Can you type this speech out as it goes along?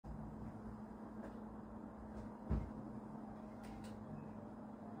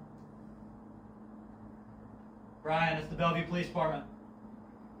Brian, it's the Bellevue Police Department.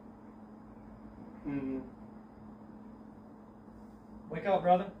 Wake up,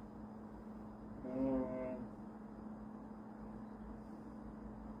 brother.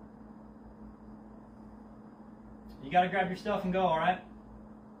 You gotta grab your stuff and go, alright?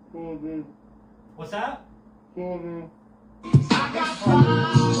 What's that?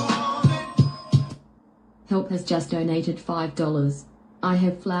 Help has just donated $5. I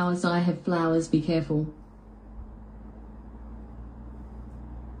have flowers, be careful.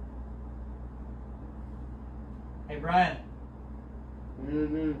 Hey, Brian.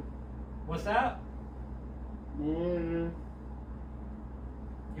 What's that? You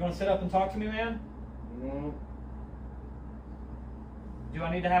want to sit up and talk to me, man? Do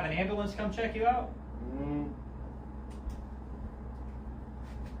I need to have an ambulance come check you out?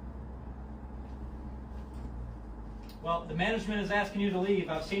 Well, the management is asking you to leave.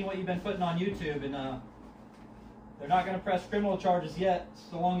 I've seen what you've been putting on YouTube, and they're not going to press criminal charges yet,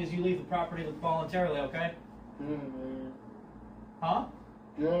 so long as you leave the property voluntarily, okay? Huh?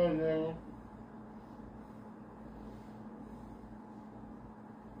 You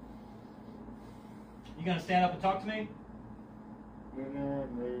going to stand up and talk to me?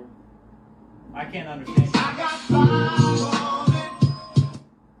 I can't understand.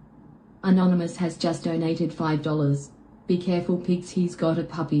 Anonymous has just donated $5. Be careful, pigs, he's got a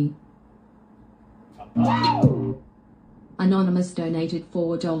puppy. Anonymous donated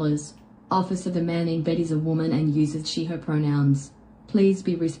 $4. Officer, the man in bed is a woman and uses she, her pronouns. Please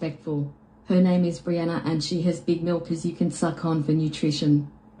be respectful. Her name is Brianna and she has big milkers you can suck on for nutrition.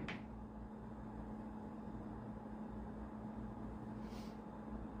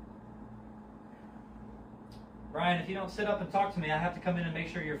 Brian, if you don't sit up and talk to me, I have to come in and make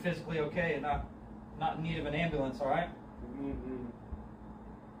sure you're physically okay and not in need of an ambulance, alright?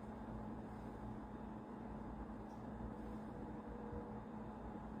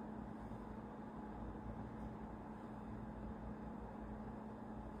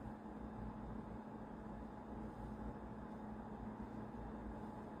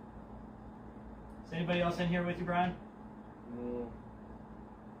 Is anybody else in here with you, Brian?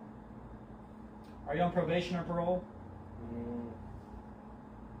 Are you on probation or parole?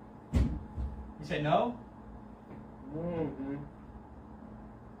 You say no?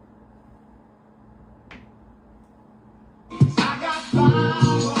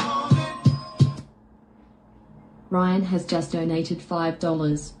 Ryan has just donated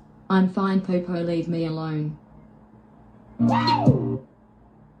 $5. I'm fine, Popo, leave me alone.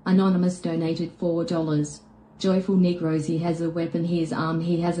 Anonymous donated $4. Joyful Negroes, he has a weapon, he is armed,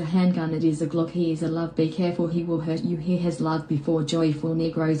 he has a handgun, it is a Glock, he is a love, be careful, he will hurt you, he has love before. Joyful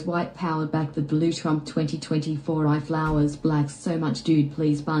Negroes, white power back the blue Trump 2024, I flowers, blacks, so much dude,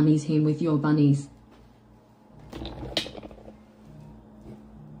 please bunnies him with your bunnies.